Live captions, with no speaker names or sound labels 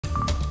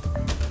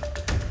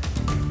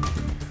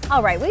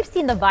All right, we've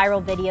seen the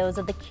viral videos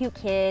of the cute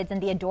kids and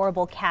the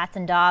adorable cats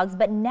and dogs,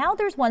 but now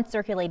there's one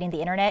circulating the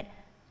internet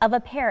of a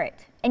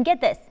parrot. And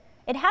get this,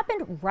 it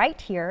happened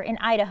right here in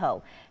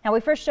Idaho. Now, we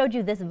first showed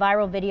you this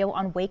viral video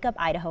on Wake Up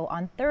Idaho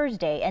on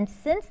Thursday, and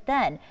since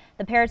then,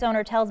 the parrot's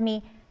owner tells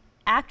me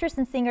actress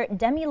and singer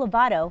Demi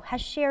Lovato has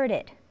shared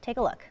it. Take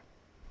a look.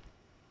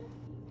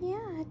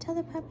 Yeah, tell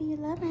the puppy you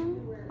love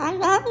him. I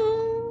love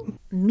him.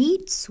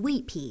 Meet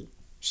Sweet Pea.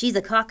 She's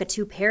a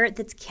cockatoo parrot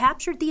that's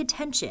captured the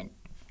attention,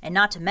 and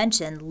not to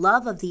mention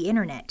love of the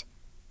internet,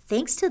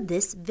 thanks to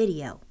this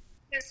video.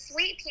 The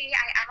Sweet Pea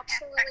I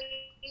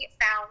actually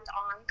found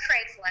on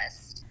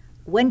Craigslist.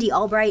 Wendy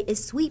Albright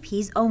is Sweet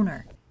Pea's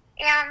owner.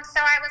 And so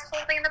I was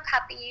holding the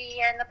puppy,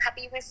 and the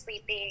puppy was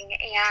sleeping,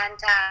 and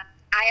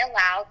I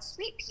allowed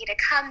Sweet Pea to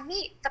come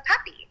meet the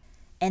puppy.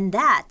 And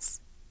that's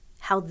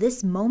how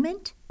this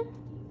moment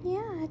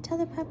Yeah, tell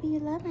the puppy you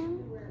love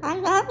him. I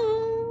love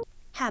him.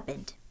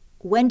 happened.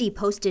 Wendy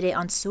posted it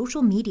on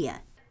social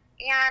media.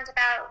 And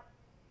about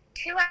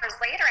 2 hours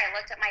later, I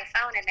looked at my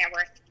phone, and there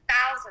were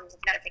thousands of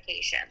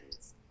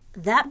notifications.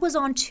 That was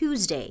on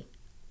Tuesday.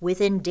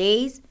 Within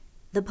days,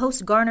 the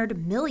post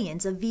garnered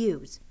millions of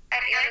views.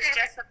 And it was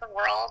just that the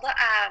world,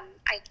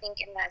 I think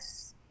in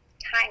this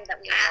time that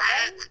we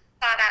live in,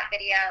 saw that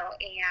video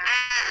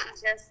and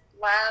just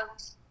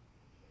loved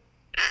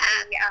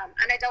the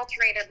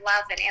unadulterated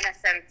love and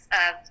innocence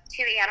of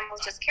two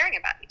animals just caring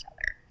about each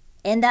other.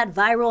 And that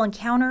viral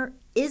encounter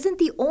isn't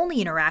the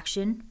only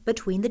interaction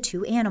between the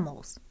two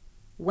animals.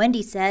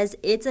 Wendy says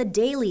it's a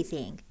daily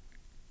thing.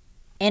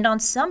 And on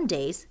some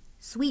days,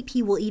 Sweet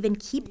Pea will even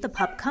keep the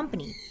pup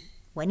company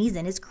when he's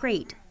in his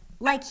crate,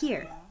 like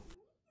here,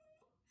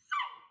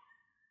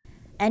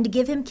 and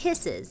give him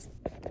kisses.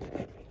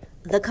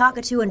 The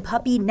cockatoo and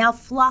puppy now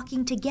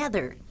flocking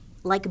together,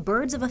 like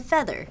birds of a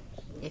feather,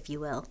 if you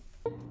will.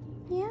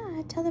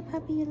 Yeah, tell the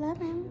puppy you love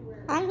him.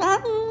 I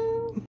love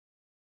him.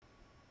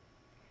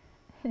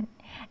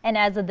 And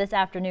as of this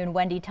afternoon,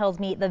 Wendy tells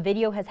me the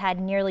video has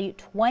had nearly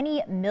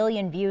 20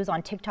 million views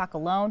on TikTok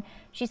alone.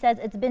 She says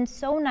it's been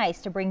so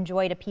nice to bring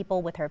joy to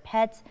people with her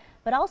pets,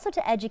 but also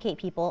to educate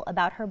people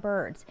about her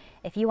birds.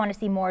 If you want to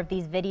see more of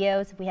these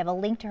videos, we have a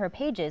link to her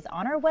pages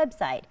on our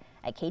website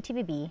at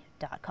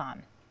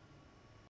ktvb.com.